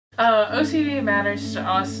OCD matters to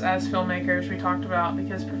us as filmmakers, we talked about,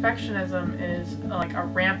 because perfectionism is like a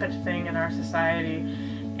rampant thing in our society,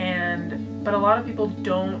 but a lot of people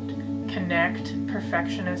don't connect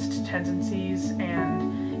perfectionist tendencies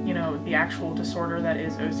and, you know, the actual disorder that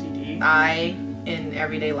is OCD. I, in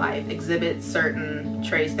everyday life, exhibit certain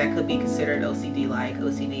traits that could be considered OCD-like,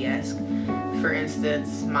 OCD-esque. For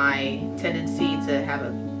instance, my tendency to have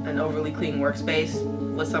an overly clean workspace,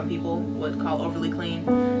 what some people would call overly clean,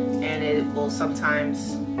 and it will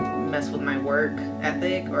sometimes mess with my work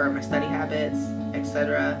ethic or my study habits,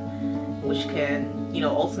 etc., which can, you know,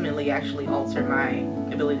 ultimately actually alter my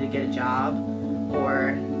ability to get a job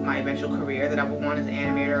or my eventual career that I would want as an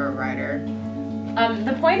animator or a writer.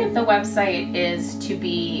 The point of the website is to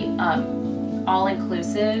be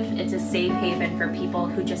all-inclusive. It's a safe haven for people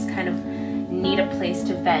who just kind of need a place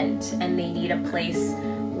to vent, and they need a place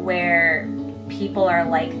where people are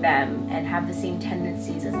like them and have the same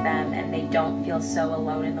tendencies as them, and they don't feel so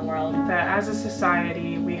alone in the world. That as a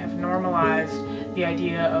society, we have normalized the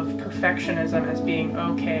idea of perfectionism as being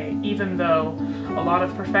okay, even though a lot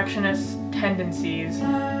of perfectionist tendencies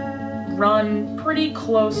run pretty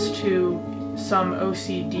close to some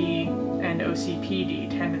OCD and OCPD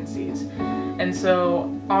tendencies. And so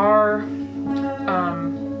our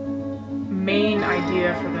main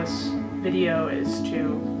idea for this video is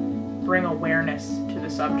to bring awareness to the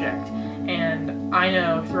subject. And I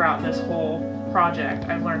know throughout this whole project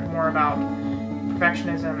I've learned more about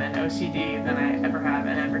perfectionism and OCD than I ever have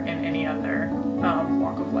in any other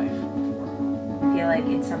walk of life before. I feel like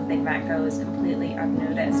it's something that goes completely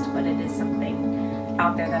unnoticed, but it is something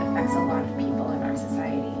out there that affects a lot of people in our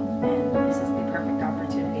society. And